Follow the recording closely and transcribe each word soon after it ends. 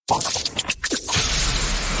Welcome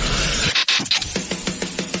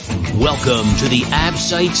to the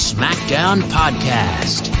AbSite Smackdown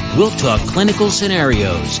podcast. We'll talk clinical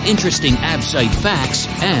scenarios, interesting AbSite facts,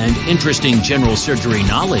 and interesting general surgery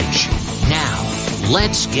knowledge. Now,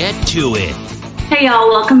 let's get to it. Hey y'all,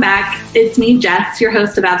 welcome back. It's me, Jess, your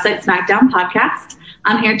host of AbSite Smackdown podcast.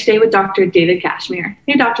 I'm here today with Dr. David Cashmere.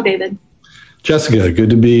 Hey, Dr. David. Jessica, good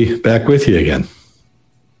to be back with you again.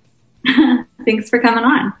 Thanks for coming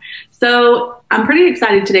on. So I'm pretty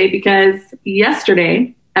excited today because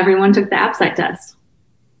yesterday, everyone took the AbSite test.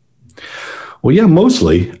 Well, yeah,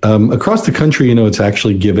 mostly. Across the country, it's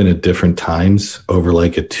actually given at different times over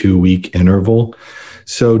like a 2-week interval.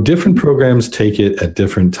 So different programs take it at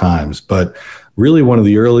different times. But really, one of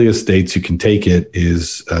the earliest dates you can take it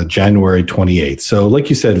is January 28th. So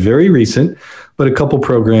like you said, very recent, but a couple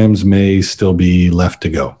programs may still be left to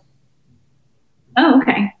go. Oh,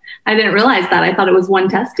 okay. I didn't realize that. I thought it was one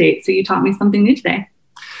test date. So you taught me something new today.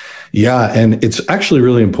 Yeah, and it's actually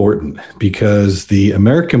really important because the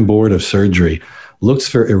American Board of Surgery looks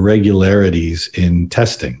for irregularities in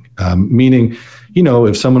testing, meaning,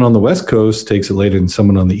 if someone on the West Coast takes it later than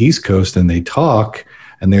someone on the East Coast and they talk,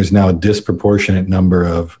 and there's now a disproportionate number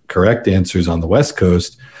of correct answers on the West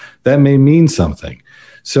Coast, that may mean something.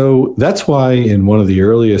 So that's why in one of the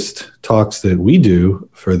earliest talks that we do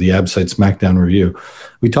for the AbSite Smackdown review,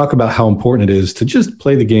 we talk about how important it is to just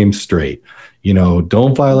play the game straight.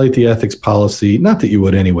 Don't violate the ethics policy, not that you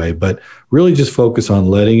would anyway, but really just focus on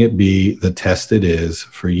letting it be the test it is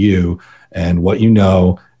for you and what you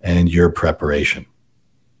know and your preparation.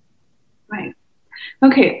 Right.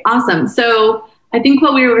 Okay, awesome. So I think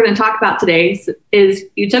what we were going to talk about today is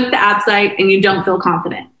you took the AbSite and you don't feel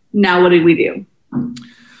confident. Now, what did we do?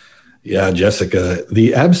 Yeah, Jessica,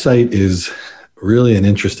 the AbSite is really an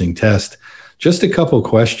interesting test. Just a couple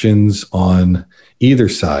questions on either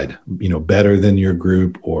side, better than your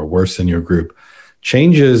group or worse than your group,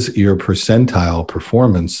 changes your percentile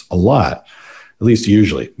performance a lot, at least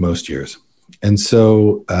usually most years. And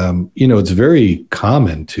so, it's very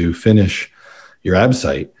common to finish your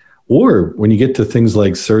AbSite, or when you get to things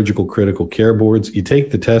like surgical critical care boards, you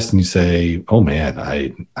take the test and you say, oh man,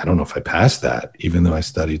 I don't know if I passed that, even though I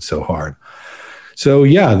studied so hard. So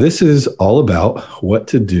yeah, this is all about what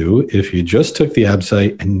to do if you just took the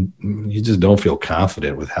AbSite and you just don't feel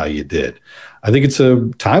confident with how you did. I think it's a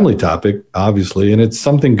timely topic, obviously, and it's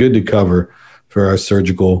something good to cover for our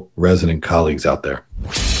surgical resident colleagues out there.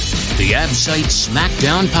 The AbSite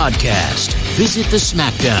Smackdown podcast. Visit the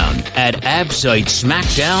Smackdown at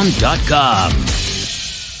absitesmackdown.com.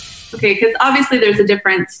 Okay, because obviously there's a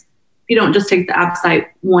difference. You don't just take the AbSite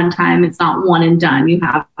one time. It's not one and done. You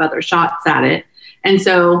have other shots at it. And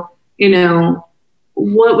so,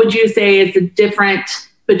 what would you say is the difference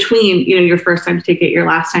between, your first time to take it, your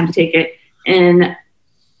last time to take it, and,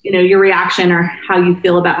 your reaction or how you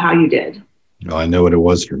feel about how you did? Oh, I know what it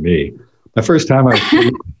was for me. My first time, I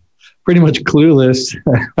was pretty much clueless,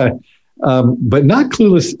 but not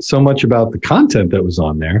clueless so much about the content that was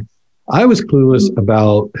on there. I was clueless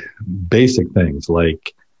about basic things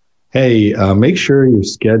like, hey, make sure your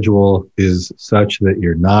schedule is such that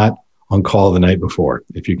you're not on call the night before,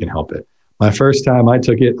 if you can help it. My first time I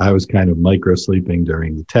took it, I was kind of micro sleeping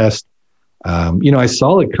during the test. I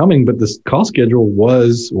saw it coming, but this call schedule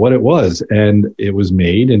was what it was, and it was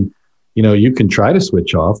made. And, you can try to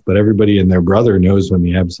switch off, but everybody and their brother knows when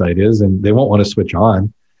the AbSite is, and they won't want to switch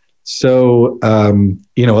on. So,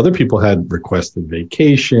 other people had requested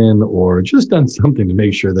vacation or just done something to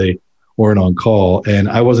make sure they weren't on call. And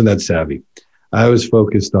I wasn't that savvy. I was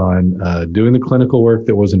focused on doing the clinical work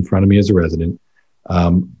that was in front of me as a resident.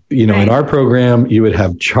 In our program, you would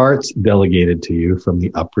have charts delegated to you from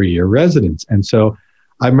the upper year residents. And so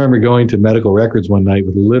I remember going to medical records one night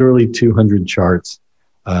with literally 200 charts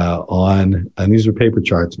and these were paper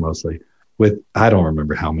charts mostly, with, I don't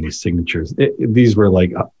remember how many signatures. These were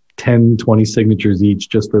like 10, 20 signatures each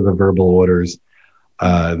just for the verbal orders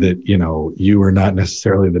that, you were not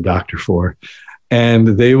necessarily the doctor for. And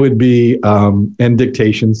they would be, and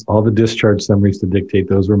dictations, all the discharge summaries to dictate,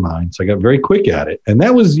 those were mine. So I got very quick at it. And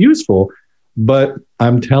that was useful. But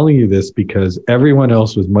I'm telling you this because everyone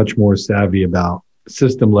else was much more savvy about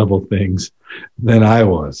system level things than I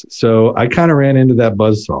was. So I kind of ran into that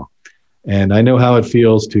buzzsaw. And I know how it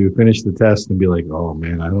feels to finish the test and be like, oh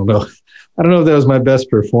man, I don't know if that was my best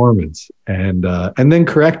performance. And then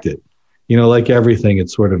correct it. Like everything,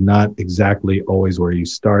 it's sort of not exactly always where you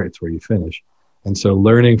start, it's where you finish. And so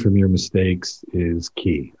learning from your mistakes is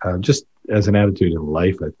key, just as an attitude in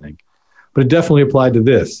life, I think. But it definitely applied to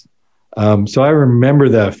this. So I remember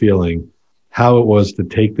that feeling. how it was to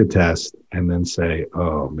take the test and then say,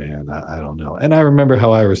 oh man, I don't know. And I remember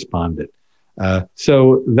how I responded.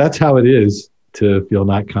 So that's how it is to feel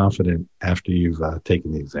not confident after you've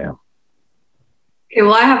taken the exam. Okay,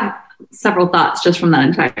 well, I have several thoughts just from that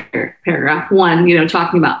entire paragraph. One,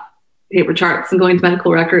 talking about paper charts and going to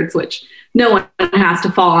medical records, which no one has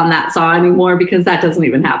to fall on that saw anymore because that doesn't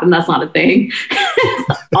even happen. That's not a thing.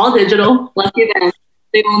 It's all digital. Lucky them.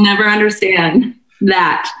 They will never understand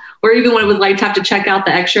that. Or even what it was like to have to check out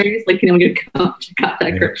the x-rays, like, we could go check out the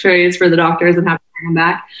x-rays for the doctors and have to bring them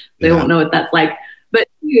back. They won't know what that's like. But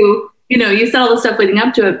you said all the stuff leading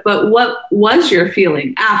up to it, but what was your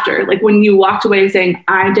feeling after? Like when you walked away saying,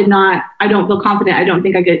 I don't feel confident. I don't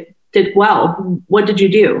think I did well. What did you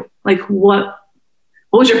do? Like, what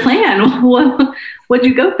was your plan? What'd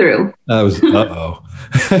you go through? I was,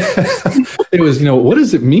 it was, what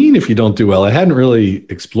does it mean if you don't do well? I hadn't really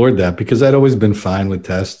explored that because I'd always been fine with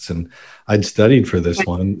tests and I'd studied for this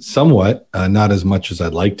one somewhat, not as much as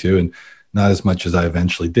I'd like to and not as much as I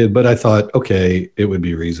eventually did, but I thought, okay, it would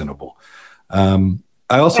be reasonable. I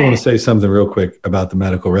also want to say something real quick about the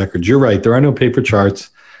medical records. You're right. There are no paper charts.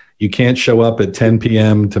 You can't show up at 10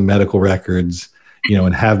 p.m. to medical records,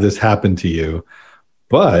 and have this happen to you.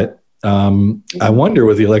 But I wonder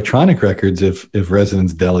with the electronic records if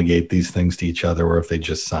residents delegate these things to each other or if they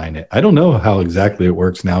just sign it. I don't know how exactly it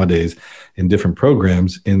works nowadays in different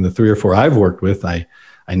programs. In the 3 or 4 I've worked with, I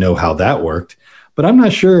know how that worked. But I'm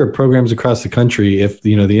not sure programs across the country if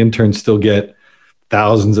the interns still get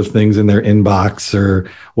thousands of things in their inbox or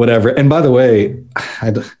whatever. And by the way,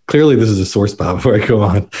 clearly this is a sore spot before I go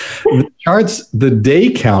on. The charts, the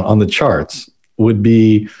day count on the charts would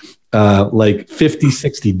be like 50,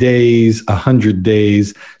 60 days, 100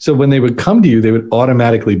 days. So when they would come to you, they would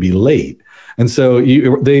automatically be late. And so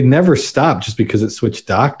they never stopped just because it switched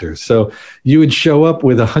doctors. So you would show up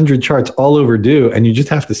with 100 charts all overdue and you just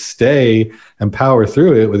have to stay and power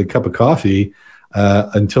through it with a cup of coffee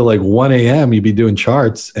until like 1 a.m. You'd be doing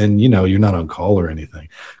charts and, you're not on call or anything.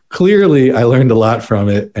 Clearly, I learned a lot from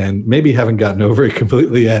it and maybe haven't gotten over it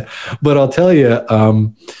completely yet. But I'll tell you,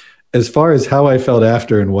 as far as how I felt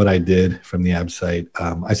after and what I did from the AbSite,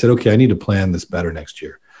 I said, okay, I need to plan this better next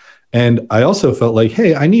year. And I also felt like,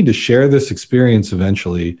 hey, I need to share this experience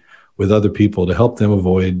eventually with other people to help them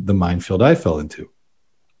avoid the minefield I fell into.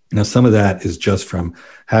 Now, some of that is just from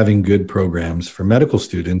having good programs for medical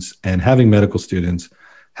students and having medical students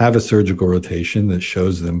have a surgical rotation that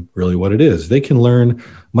shows them really what it is. They can learn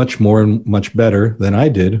much more and much better than I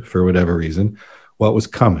did, for whatever reason, what was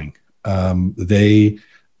coming. They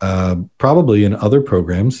probably in other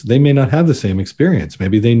programs, they may not have the same experience.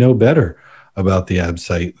 Maybe they know better about the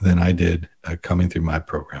AbSite than I did coming through my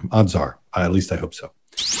program. Odds are, at least I hope so.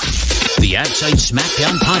 The AbSite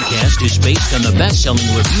Smackdown podcast is based on the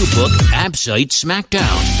best-selling review book, AbSite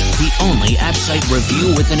Smackdown, the only AbSite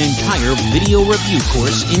review with an entire video review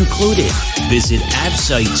course included. Visit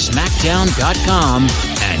absitesmackdown.com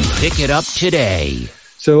and pick it up today.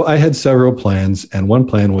 So I had several plans, and one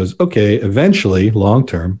plan was, okay, eventually,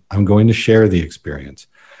 long-term, I'm going to share the experience.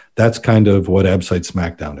 That's kind of what AbSite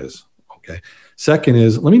Smackdown is, okay? Second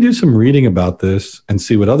is, let me do some reading about this and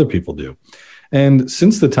see what other people do. And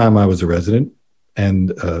since the time I was a resident,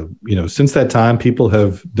 and since that time, people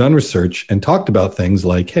have done research and talked about things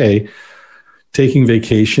like, hey, taking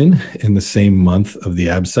vacation in the same month of the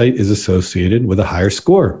AbSite is associated with a higher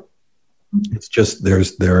score. It's just there are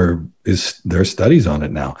studies on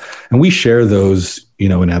it now, and we share those in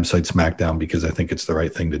AbSite Smackdown because I think it's the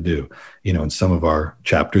right thing to do. In some of our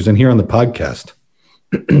chapters and here on the podcast.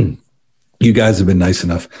 You guys have been nice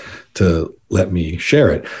enough to let me share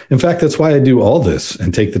it. In fact, that's why I do all this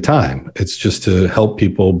and take the time. It's just to help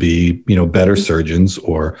people be, better surgeons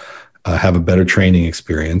or have a better training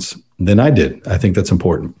experience than I did. I think that's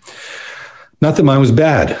important. Not that mine was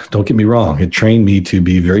bad. Don't get me wrong. It trained me to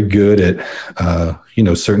be very good at,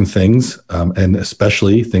 certain things, and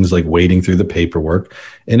especially things like wading through the paperwork,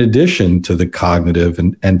 in addition to the cognitive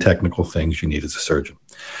and technical things you need as a surgeon.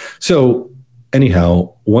 So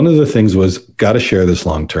anyhow, one of the things was got to share this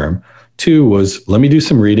long term. 2 was let me do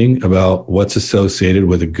some reading about what's associated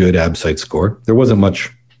with a good AbSite score. There wasn't much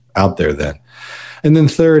out there then. And then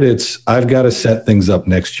 3rd, it's I've got to set things up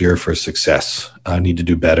next year for success. I need to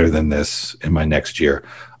do better than this in my next year,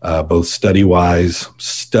 both study-wise,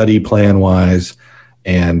 study plan-wise,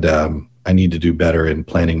 and I need to do better in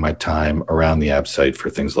planning my time around the AbSite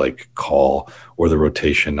for things like call or the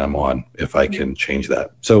rotation I'm on, if I can change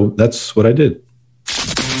that. So that's what I did.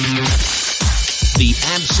 The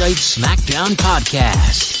AbSite Smackdown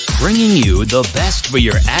podcast, bringing you the best for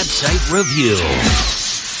your AbSite review.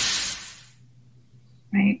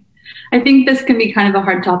 Right. I think this can be kind of a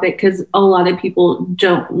hard topic because a lot of people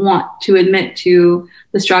don't want to admit to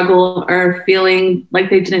the struggle or feeling like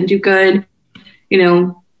they didn't do good.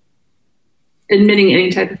 Admitting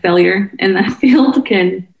any type of failure in that field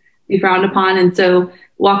can be frowned upon. And so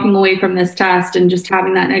walking away from this test and just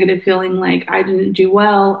having that negative feeling like I didn't do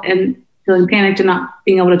well and feeling panicked and not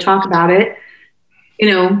being able to talk about it,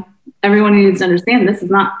 everyone needs to understand it's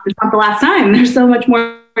not the last time. There's so much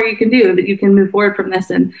more you can do, that you can move forward from this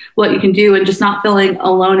and what you can do, and just not feeling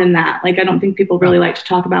alone in that. Like, I don't think people really like to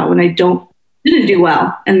talk about when I didn't do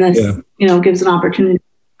well. And this, gives an opportunity to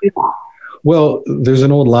do that. Well, there's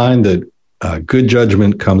an old line that good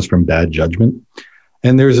judgment comes from bad judgment.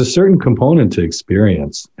 And there's a certain component to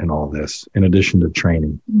experience in all this, in addition to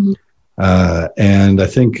training. Mm-hmm. And I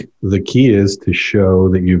think the key is to show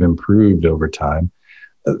that you've improved over time.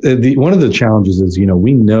 One of the challenges is,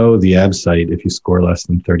 we know the ABSITE, if you score less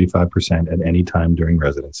than 35% at any time during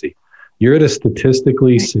residency, you're at a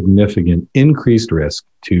statistically significant increased risk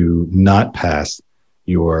to not pass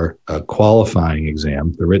your qualifying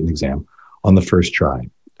exam, the written exam, on the first try.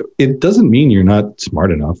 It doesn't mean you're not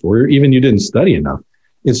smart enough or even you didn't study enough.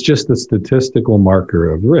 It's just a statistical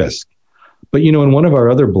marker of risk. But, in one of our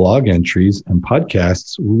other blog entries and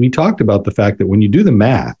podcasts, we talked about the fact that when you do the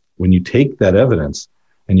math, when you take that evidence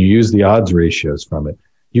and you use the odds ratios from it,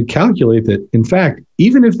 you calculate that, in fact,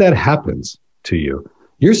 even if that happens to you,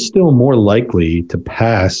 you're still more likely to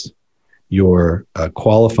pass your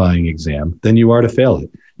qualifying exam than you are to fail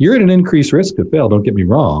it. You're at an increased risk to fail, don't get me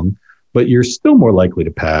wrong, but you're still more likely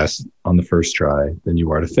to pass on the first try than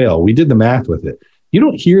you are to fail. We did the math with it. You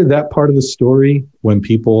don't hear that part of the story when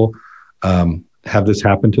people have this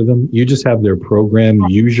happen to them. You just have their program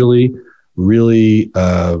usually really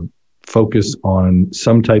focus on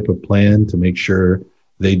some type of plan to make sure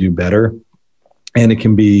they do better. And it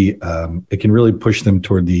can really push them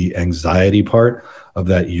toward the anxiety part of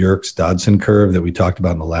that Yerkes-Dodson curve that we talked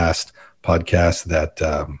about in the last podcast,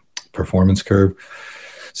 that performance curve.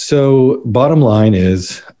 So bottom line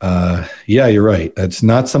is, you're right. It's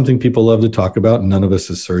not something people love to talk about. None of us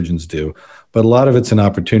as surgeons do, but a lot of it's an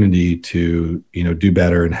opportunity to, do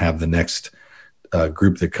better and have the next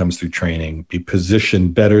group that comes through training be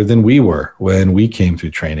positioned better than we were when we came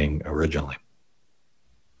through training originally.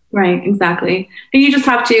 Right, exactly. And you just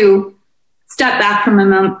have to step back for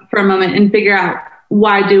a moment and figure out,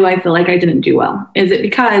 why do I feel like I didn't do well? Is it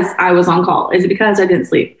because I was on call? Is it because I didn't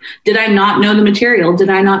sleep? Did I not know the material? Did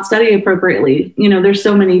I not study appropriately? There's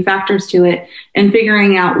so many factors to it, and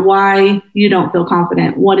figuring out why you don't feel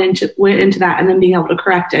confident, what went into that, and then being able to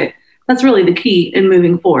correct it. That's really the key in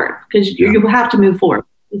moving forward, because you have to move forward.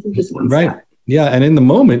 This is just one step. Yeah. And in the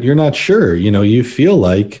moment, you're not sure, you feel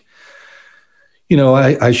like,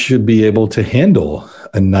 I should be able to handle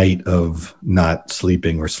a night of not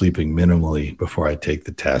sleeping or sleeping minimally before I take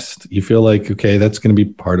the test. You feel like, okay, that's going to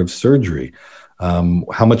be part of surgery.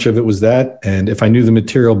 How much of it was that? And if I knew the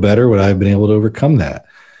material better, would I have been able to overcome that?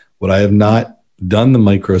 Would I have not done the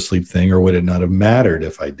micro sleep thing, or would it not have mattered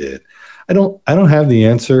if I did? I don't have the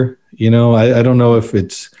answer. I don't know if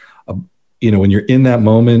it's, when you're in that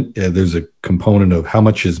moment, there's a component of how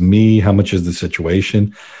much is me, how much is the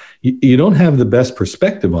situation. You don't have the best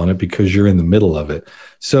perspective on it because you're in the middle of it.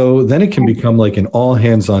 So then it can become like an all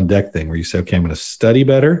hands on deck thing where you say, okay, I'm going to study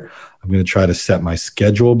better. I'm going to try to set my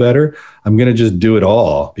schedule better. I'm going to just do it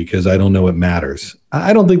all because I don't know what matters.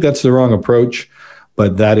 I don't think that's the wrong approach,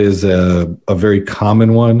 but that is a very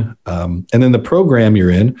common one. And then the program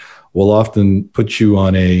you're in will often put you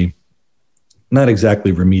on not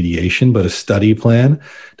exactly remediation, but a study plan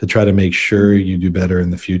to try to make sure you do better in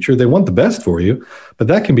the future. They want the best for you, but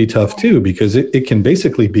that can be tough too, because it can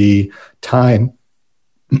basically be time.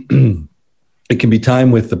 It can be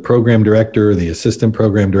time with the program director or the assistant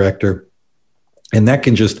program director. And that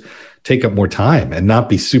can just take up more time and not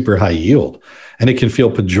be super high yield. And it can feel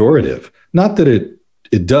pejorative. Not that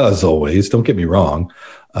it does always, don't get me wrong,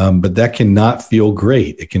 but that cannot feel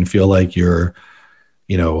great. It can feel like you're,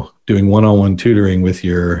 doing one-on-one tutoring with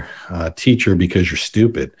your teacher because you're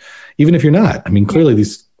stupid, even if you're not. I mean, clearly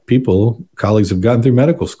these colleagues have gotten through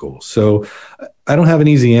medical school. So I don't have an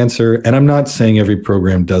easy answer. And I'm not saying every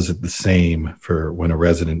program does it the same for when a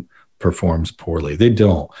resident performs poorly. They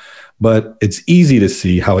don't. But it's easy to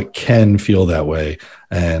see how it can feel that way.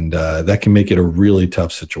 And that can make it a really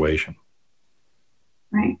tough situation.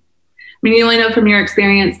 Right. I mean, you only know from your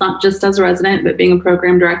experience, not just as a resident, but being a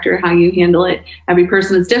program director, how you handle it. Every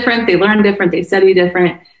person is different. They learn different. They study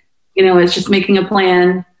different. It's just making a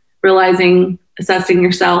plan, realizing, assessing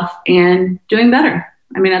yourself, and doing better.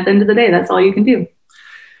 I mean, at the end of the day, that's all you can do.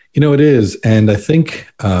 It is. And I think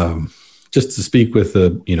just to speak with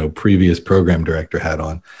the previous program director hat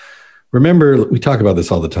on. Remember, we talk about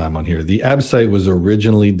this all the time on here. The AbSite was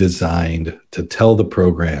originally designed to tell the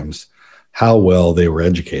programs how well they were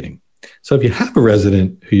educating. So if you have a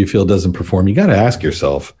resident who you feel doesn't perform, you got to ask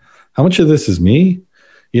yourself, how much of this is me?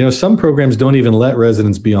 Some programs don't even let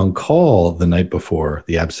residents be on call the night before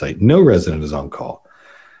the AbSite. No resident is on call.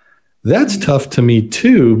 That's tough to me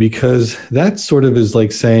too, because that sort of is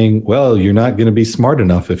like saying, well, you're not going to be smart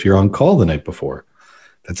enough if you're on call the night before.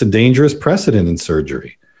 That's a dangerous precedent in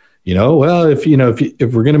surgery. Well, if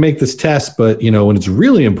we're going to make this test, but when it's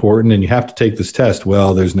really important and you have to take this test,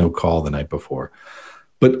 well, there's no call the night before.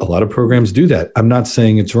 But a lot of programs do that. I'm not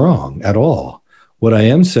saying it's wrong at all. What I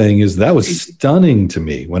am saying is that was stunning to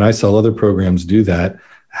me when I saw other programs do that,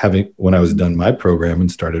 when I was done my program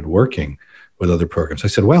and started working with other programs. I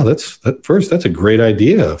said, wow, that's a great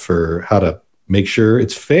idea for how to make sure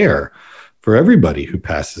it's fair for everybody who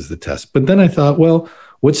passes the test. But then I thought, well,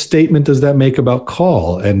 what statement does that make about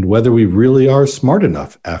call and whether we really are smart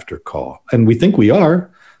enough after call? And we think we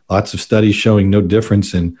are. Lots of studies showing no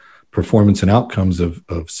difference in performance and outcomes of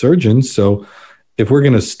surgeons. So if we're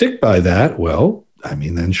going to stick by that, well,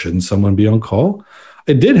 then shouldn't someone be on call?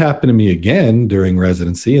 It did happen to me again during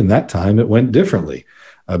residency, and that time it went differently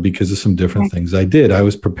because of some different things I did. I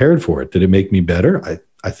was prepared for it. Did it make me better?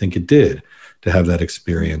 I think it did, to have that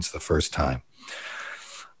experience the first time.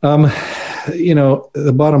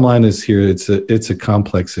 The bottom line is here, it's a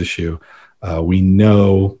complex issue. We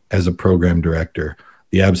know as a program director,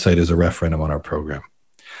 the AbSite is a referendum on our program.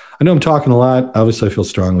 I know I'm talking a lot. Obviously, I feel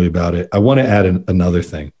strongly about it. I want to add another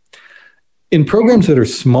thing. In programs that are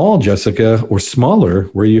small, Jessica, or smaller,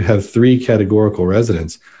 where you have 3 categorical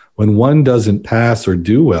residents, when one doesn't pass or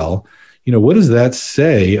do well, what does that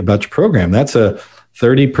say about your program? That's a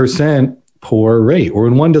 30% poor rate. Or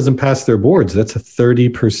when one doesn't pass their boards, that's a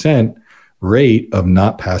 30% rate of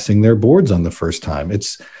not passing their boards on the first time.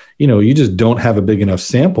 It's, you just don't have a big enough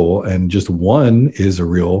sample, and just one is a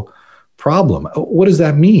real problem. What does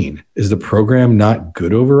that mean? Is the program not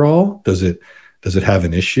good overall? Does it have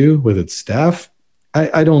an issue with its staff?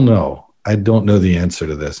 I don't know. I don't know the answer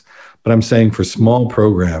to this, but I'm saying for small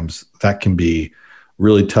programs, that can be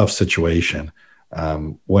really tough situation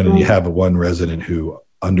when you have one resident who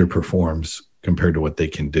underperforms compared to what they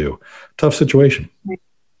can do. Tough situation.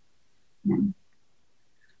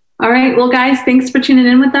 All right. Well, guys, thanks for tuning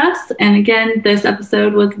in with us. And again, this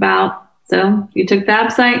episode was about, so you took the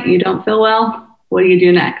AbSite, you don't feel well, what do you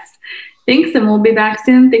do next? Thanks, and we'll be back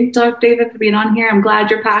soon. Thanks, Dr. David, for being on here. I'm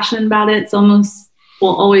glad you're passionate about it. It's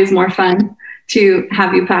always more fun to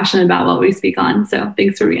have you passionate about what we speak on. So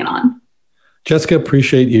thanks for being on. Jessica,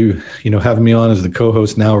 appreciate you, having me on as the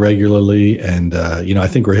co-host now regularly. And, I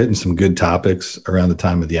think we're hitting some good topics around the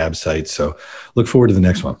time of the AbSite. So look forward to the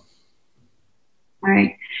next one. All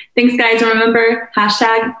right. Thanks, guys. And remember,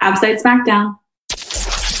 #AbSite Smackdown.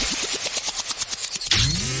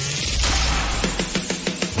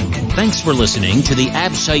 Thanks for listening to the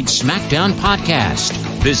AbSite Smackdown podcast.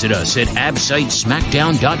 Visit us at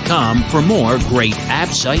absitesmackdown.com for more great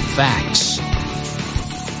AbSite facts.